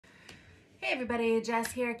Hey everybody,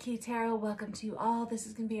 Jess here, Q Tarot. Welcome to you all. This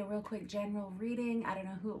is going to be a real quick general reading. I don't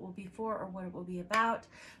know who it will be for or what it will be about.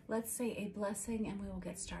 Let's say a blessing and we will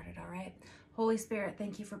get started, all right? Holy Spirit,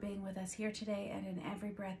 thank you for being with us here today and in every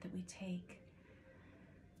breath that we take.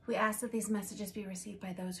 We ask that these messages be received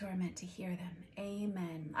by those who are meant to hear them.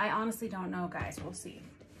 Amen. I honestly don't know, guys. We'll see.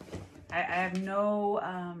 I have no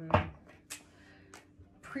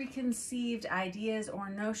preconceived ideas or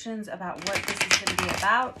notions about what this is going to be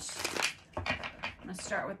about. I'm going to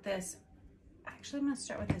start with this. Actually, I'm going to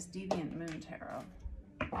start with this Deviant Moon Tarot.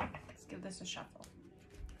 Let's give this a shuffle.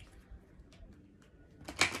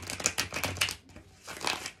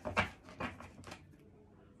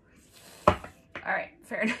 All right,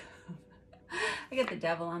 fair enough. I get the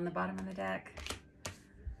Devil on the bottom of the deck.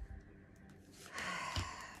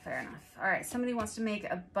 Fair enough. All right, somebody wants to make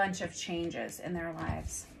a bunch of changes in their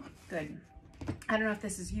lives. Good. I don't know if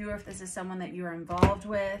this is you or if this is someone that you're involved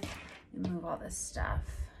with. Move all this stuff.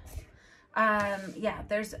 Yeah,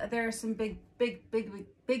 there are some big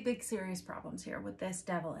serious problems here with this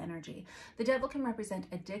Devil energy. The Devil can represent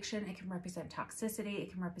addiction. It can represent toxicity.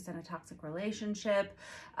 It can represent a toxic relationship.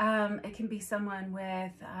 It can be someone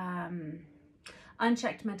with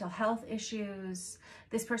unchecked mental health issues.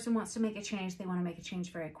 This person wants to make a change. They want to make a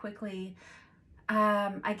change very quickly.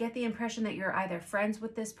 I get the impression that you're either friends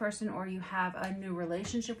with this person or you have a new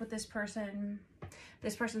relationship with this person.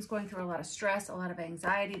 This person's going through a lot of stress, a lot of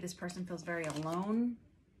anxiety. This person feels very alone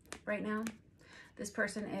right now. This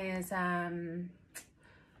person is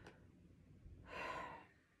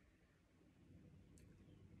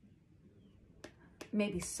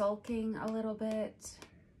maybe sulking a little bit.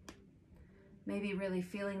 Maybe really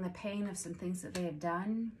feeling the pain of some things that they have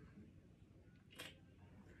done.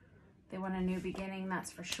 They want a new beginning,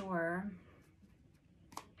 that's for sure.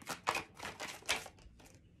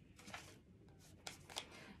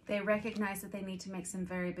 They recognize that they need to make some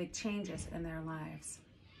very big changes in their lives.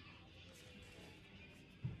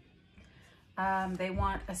 They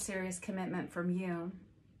want a serious commitment from you.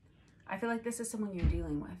 I feel like this is someone you're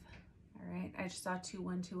dealing with. All right, I just saw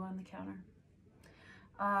 212 on the counter.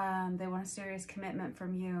 They want a serious commitment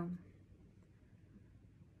from you.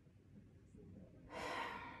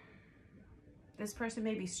 This person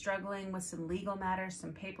may be struggling with some legal matters,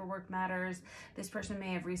 some paperwork matters. This person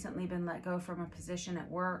may have recently been let go from a position at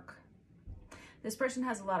work. This person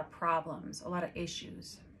has a lot of problems, a lot of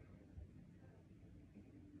issues.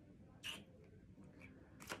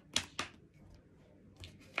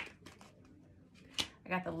 I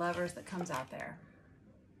got the Lovers that comes out there.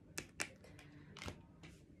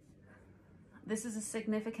 This is a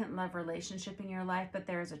significant love relationship in your life, but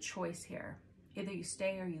there is a choice here. Either you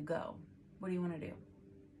stay or you go. What do you want to do?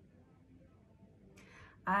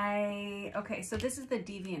 Okay, so this is the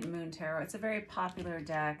Deviant Moon Tarot. It's a very popular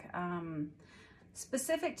deck.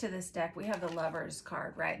 Specific to this deck, we have the Lovers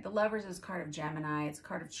card, right? The Lovers is a card of Gemini. It's a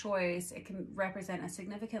card of choice. It can represent a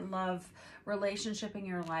significant love relationship in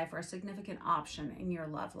your life or a significant option in your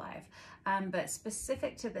love life. But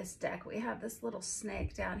specific to this deck, we have this little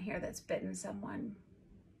snake down here that's bitten someone.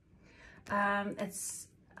 I'm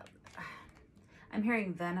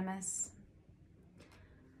hearing venomous.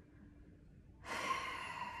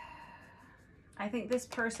 I think this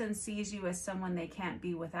person sees you as someone they can't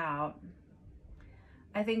be without.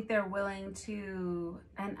 I think they're willing to,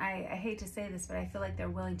 and I hate to say this, but I feel like they're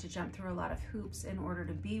willing to jump through a lot of hoops in order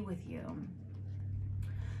to be with you.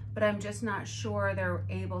 But I'm just not sure they're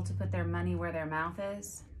able to put their money where their mouth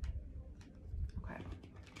is. Okay,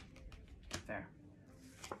 fair.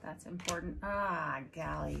 That's important. Ah,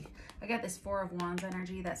 golly. I got this Four of Wands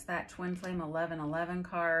energy. That's that Twin Flame 1111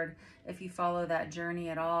 card. If you follow that journey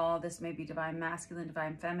at all, this may be Divine Masculine,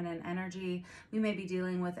 Divine Feminine energy. We may be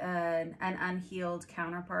dealing with an unhealed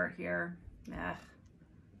counterpart here. Ugh.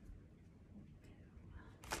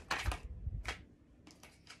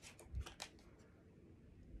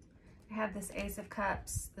 I have this Ace of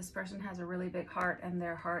Cups. This person has a really big heart and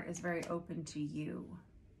their heart is very open to you.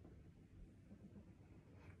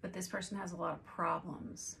 But this person has a lot of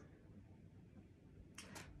problems.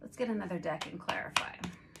 Let's get another deck and clarify,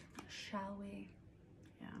 shall we?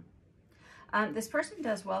 Yeah. This person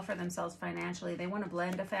does well for themselves financially. They want to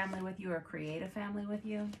blend a family with you or create a family with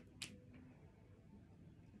you.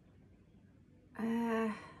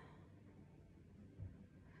 They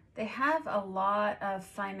have a lot of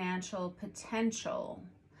financial potential.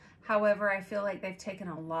 However, I feel like they've taken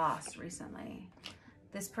a loss recently.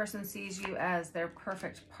 This person sees you as their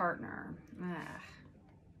perfect partner.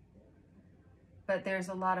 But there's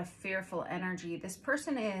a lot of fearful energy. This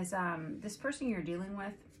person is, this person you're dealing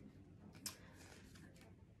with,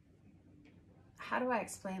 how do I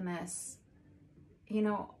explain this? you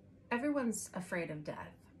know, everyone's afraid of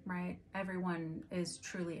death, right? Everyone is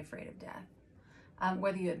truly afraid of death,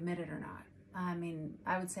 whether you admit it or not. I mean,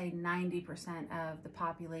 I would say 90% of the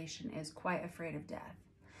population is quite afraid of death.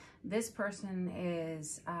 This person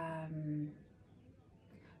is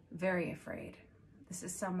very afraid. This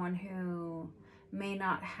is someone who may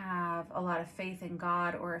not have a lot of faith in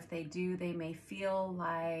God, or if they do, they may feel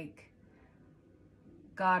like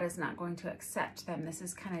God is not going to accept them. This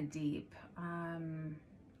is kind of deep.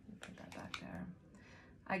 Put that back there.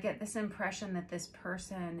 I get this impression that this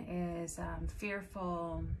person is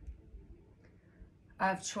fearful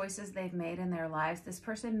of choices they've made in their lives. This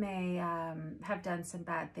person may have done some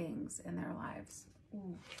bad things in their lives.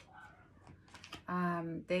 Ooh.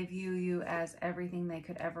 They view you as everything they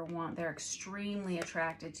could ever want. They're extremely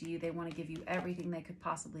attracted to you. They want to give you everything they could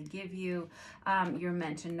possibly give you. You're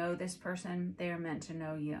meant to know this person. They are meant to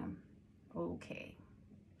know you. Okay.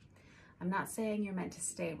 I'm not saying you're meant to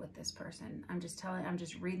stay with this person. I'm just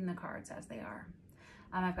reading the cards as they are.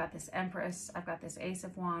 I've got this Empress, I've got this Ace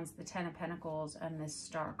of Wands, the Ten of Pentacles, and this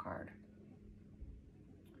Star card.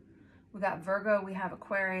 We got Virgo, we have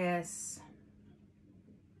Aquarius.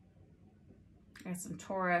 I got some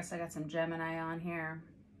Taurus, I got some Gemini on here.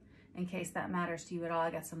 In case that matters to you at all,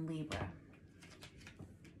 I got some Libra.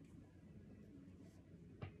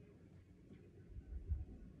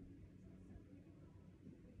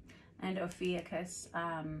 And Ophiuchus,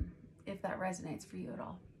 if that resonates for you at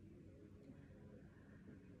all.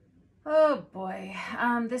 Oh boy,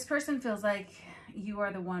 this person feels like you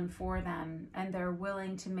are the one for them, and they're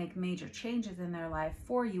willing to make major changes in their life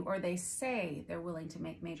for you, or they say they're willing to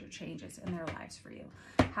make major changes in their lives for you.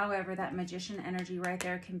 However, that Magician energy right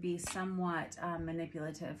there can be somewhat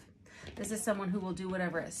manipulative. This is someone who will do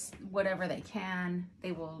whatever they can.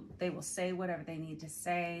 They will say whatever they need to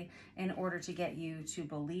say in order to get you to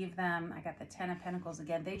believe them. I got the Ten of Pentacles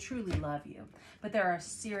again. They truly love you, but there are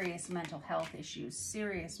serious mental health issues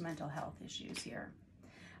here.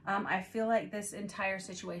 I feel like this entire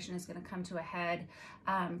situation is going to come to a head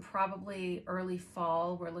probably early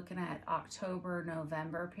fall. We're looking at October,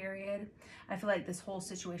 November period. I feel like this whole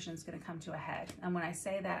situation is going to come to a head. And when I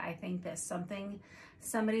say that, I think that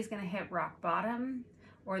somebody's going to hit rock bottom,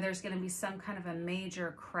 or there's going to be some kind of a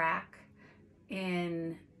major crack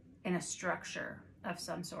in a structure of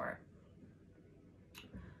some sort.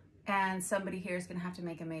 And somebody here is going to have to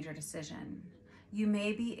make a major decision. You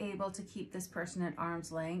may be able to keep this person at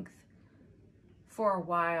arm's length for a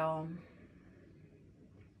while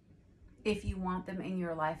if you want them in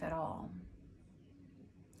your life at all.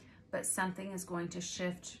 But something is going to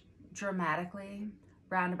shift dramatically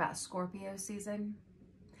round about Scorpio season.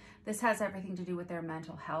 This has everything to do with their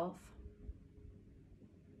mental health.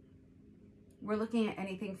 We're looking at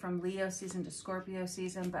anything from Leo season to Scorpio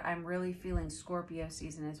season, but I'm really feeling Scorpio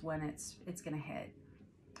season is when it's going to hit.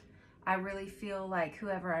 I really feel like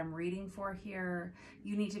whoever I'm reading for here,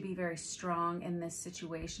 you need to be very strong in this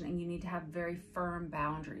situation, and you need to have very firm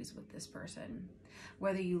boundaries with this person.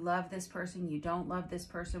 Whether you love this person, you don't love this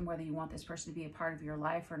person, whether you want this person to be a part of your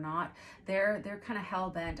life or not, they're kind of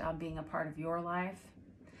hell-bent on being a part of your life.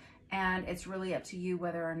 And it's really up to you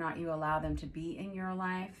whether or not you allow them to be in your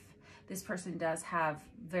life. This person does have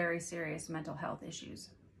very serious mental health issues.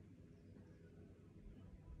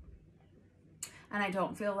 And I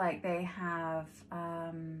don't feel like they have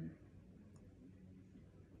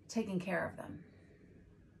taken care of them.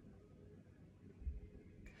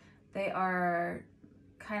 They are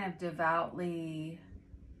kind of devoutly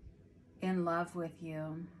in love with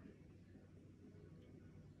you.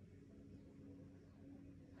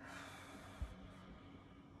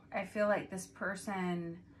 I feel like this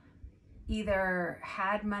person either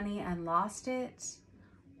had money and lost it,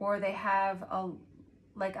 or they have a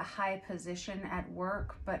high position at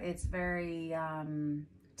work, but it's very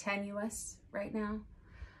tenuous right now.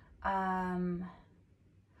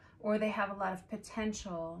 Or they have a lot of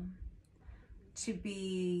potential to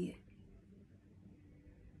be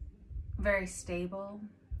very stable,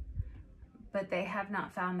 but they have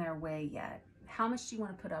not found their way yet. How much do you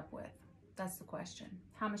want to put up with? That's the question.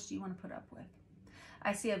 How much do you want to put up with?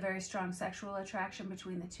 I see a very strong sexual attraction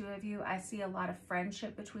between the two of you. I see a lot of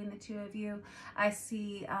friendship between the two of you. I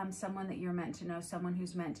see someone that you're meant to know, someone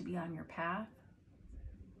who's meant to be on your path.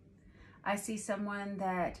 I see someone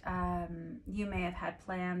that you may have had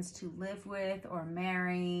plans to live with or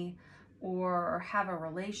marry or have a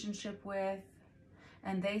relationship with,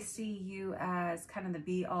 and they see you as kind of the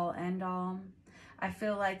be-all, end-all. I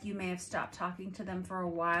feel like you may have stopped talking to them for a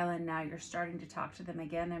while and now you're starting to talk to them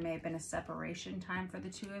again. There may have been a separation time for the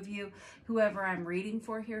two of you. Whoever I'm reading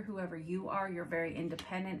for here, whoever you are, you're very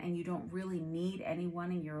independent and you don't really need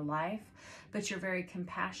anyone in your life, but you're very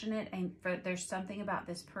compassionate, and there's something about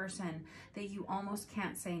this person that you almost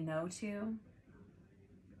can't say no to.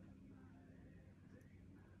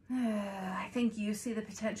 I think you see the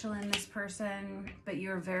potential in this person, but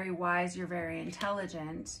you're very wise, you're very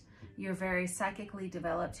intelligent, you're very psychically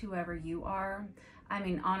developed, whoever you are. I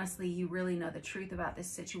mean, honestly, you really know the truth about this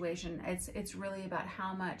situation. It's really about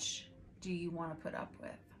how much do you want to put up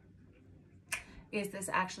with. Is this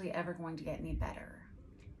actually ever going to get any better?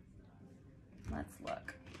 Let's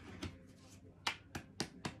look.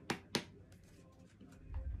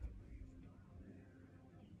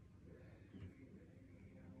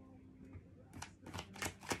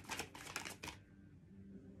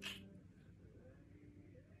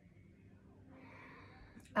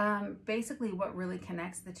 Basically, what really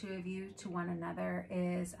connects the two of you to one another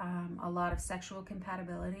is a lot of sexual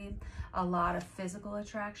compatibility, a lot of physical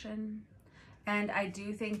attraction. And I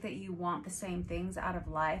do think that you want the same things out of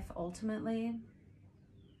life ultimately.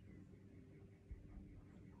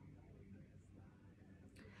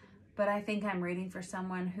 But I think I'm reading for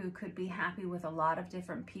someone who could be happy with a lot of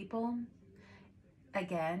different people.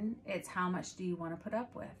 Again, it's how much do you want to put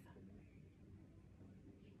up with?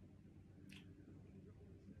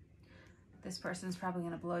 This person's probably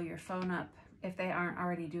going to blow your phone up. If they aren't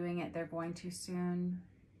already doing it, they're going to soon.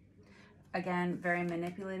 Again, very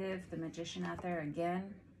manipulative. The Magician out there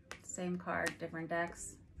again. Same card, different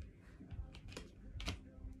decks.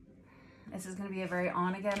 This is going to be a very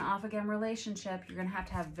on-again, off-again relationship. You're going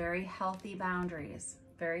to have very healthy boundaries.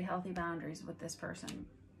 Very healthy boundaries with this person.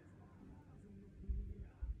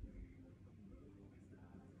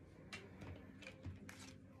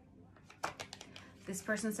 This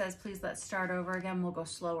person says, please let's start over again. We'll go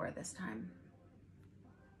slower this time.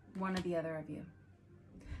 One or the other of you.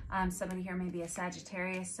 Somebody here may be a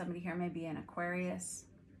Sagittarius. Somebody here may be an Aquarius.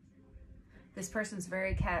 This person's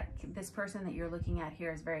this person that you're looking at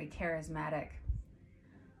here is very charismatic,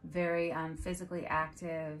 very physically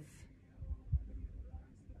active,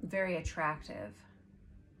 very attractive.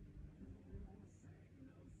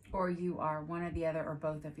 Or you are, one or the other, or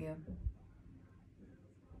both of you.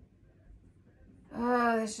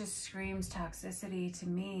 Oh, this just screams toxicity to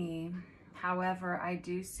me. However, I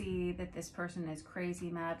do see that this person is crazy,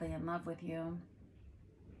 madly in love with you.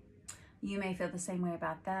 You may feel the same way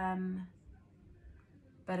about them.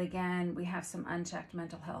 But again, we have some unchecked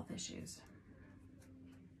mental health issues.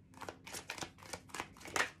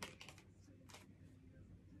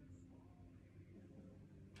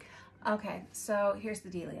 Okay, so here's the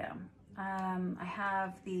dealio. I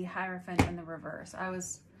have the Hierophant in the reverse. I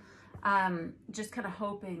was just kind of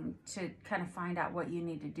hoping to kind of find out what you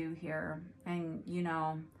need to do here. And, you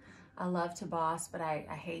know, I love to boss, but I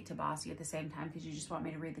hate to boss you at the same time because you just want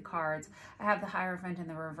me to read the cards. I have the Hierophant in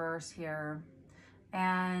the reverse here.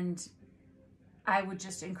 And I would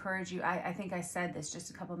just encourage you, I think I said this just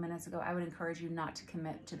a couple minutes ago, I would encourage you not to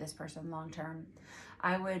commit to this person long term.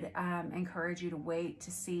 I would encourage you to wait to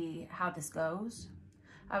see how this goes.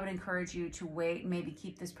 I would encourage you to wait, maybe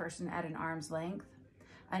keep this person at an arm's length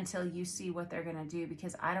until you see what they're going to do,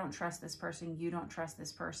 because I don't trust this person. You don't trust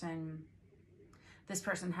this person. This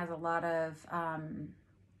person has a lot of kind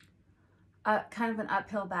of an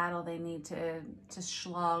uphill battle they need to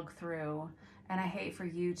slog through. And I hate for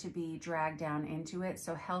you to be dragged down into it.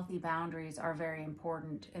 So healthy boundaries are very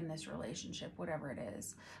important in this relationship, whatever it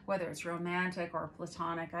is. Whether it's romantic or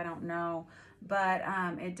platonic, I don't know. But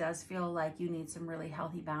it does feel like you need some really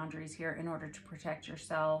healthy boundaries here in order to protect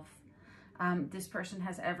yourself. This person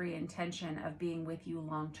has every intention of being with you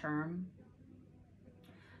long term.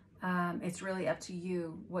 It's really up to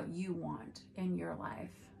you what you want in your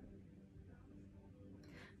life.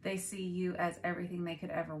 They see you as everything they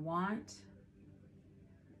could ever want.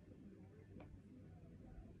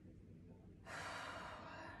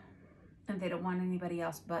 And they don't want anybody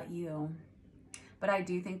else but you. But I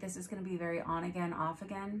do think this is going to be very on again, off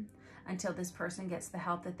again until this person gets the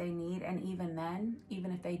help that they need. And even then,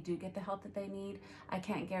 even if they do get the help that they need, I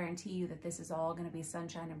can't guarantee you that this is all going to be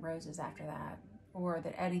sunshine and roses after that, or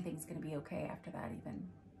that anything's going to be okay after that even.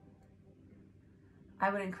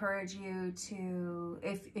 I would encourage you to,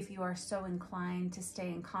 if you are so inclined to stay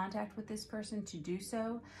in contact with this person, to do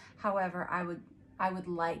so. However, I would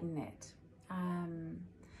lighten it.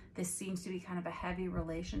 This seems to be kind of a heavy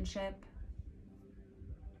relationship.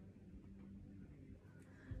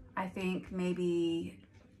 I think maybe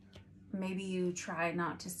maybe you try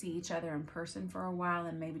not to see each other in person for a while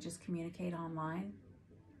and maybe just communicate online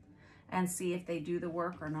and see if they do the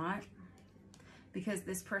work or not. Because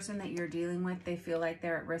this person that you're dealing with, they feel like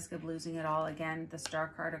they're at risk of losing it all again. The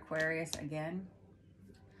Star card, Aquarius, again.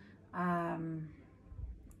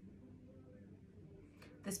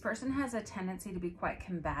 This person has a tendency to be quite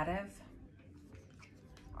combative,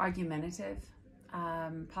 argumentative,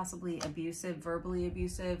 possibly abusive, verbally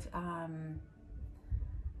abusive.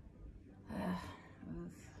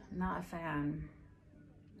 Not a fan.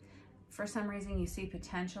 For some reason, you see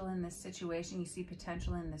potential in this situation. You see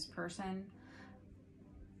potential in this person.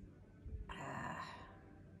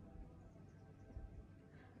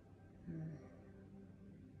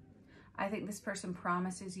 I think this person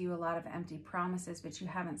promises you a lot of empty promises, but you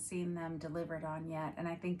haven't seen them delivered on yet. And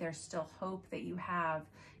I think there's still hope that you have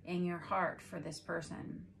in your heart for this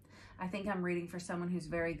person. I think I'm reading for someone who's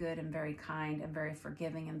very good and very kind and very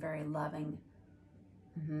forgiving and very loving.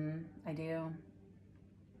 I do.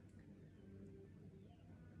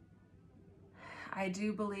 I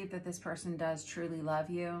do believe that this person does truly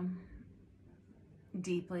love you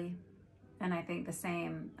deeply. And I think the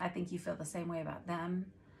same, I think you feel the same way about them.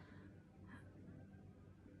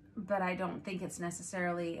 But I don't think it's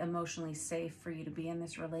necessarily emotionally safe for you to be in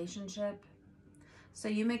this relationship. So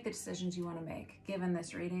you make the decisions you want to make. Given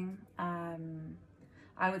this reading,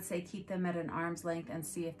 I would say keep them at an arm's length and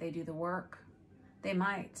see if they do the work. They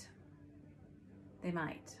might. They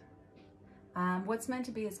might. What's meant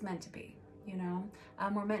to be is meant to be, you know.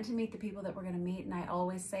 We're meant to meet the people that we're going to meet, and I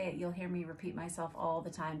always say it. You'll hear me repeat myself all the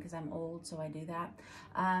time because I'm old, so I do that.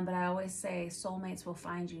 But I always say soulmates will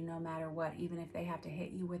find you no matter what. Even if they have to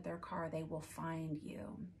hit you with their car, they will find you.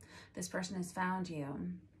 This person has found you,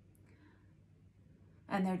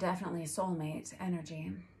 and they're definitely a soulmate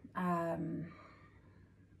energy.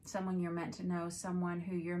 Someone you're meant to know, someone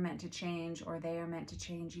who you're meant to change, or they are meant to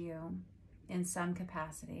change you in some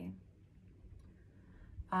capacity.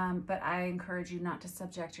 But I encourage you not to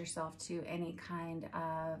subject yourself to any kind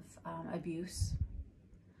of abuse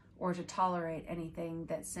or to tolerate anything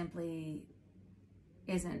that simply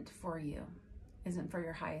isn't for you, isn't for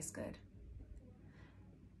your highest good.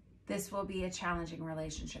 This will be a challenging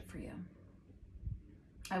relationship for you.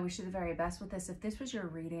 I wish you the very best with this. If this was your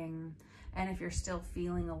reading, and if you're still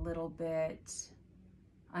feeling a little bit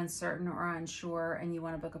uncertain or unsure and you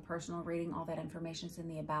want to book a personal reading, all that information is in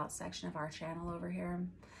the About section of our channel over here.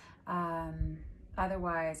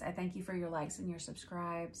 Otherwise, I thank you for your likes and your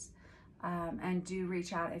subscribes, and do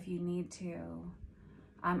reach out if you need to.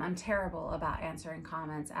 I'm terrible about answering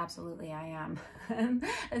comments. Absolutely I am.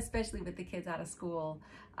 Especially with the kids out of school.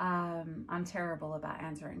 I'm terrible about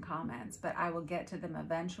answering comments, but I will get to them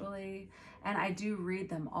eventually. And I do read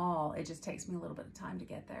them all. It just takes me a little bit of time to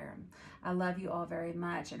get there. I love you all very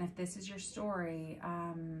much. And if this is your story,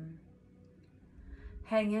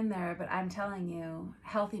 hang in there. But I'm telling you,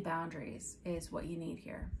 healthy boundaries is what you need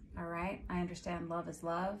here. All right? I understand love is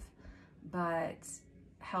love, but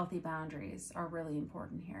healthy boundaries are really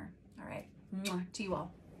important here. All right. Mwah to you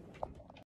all.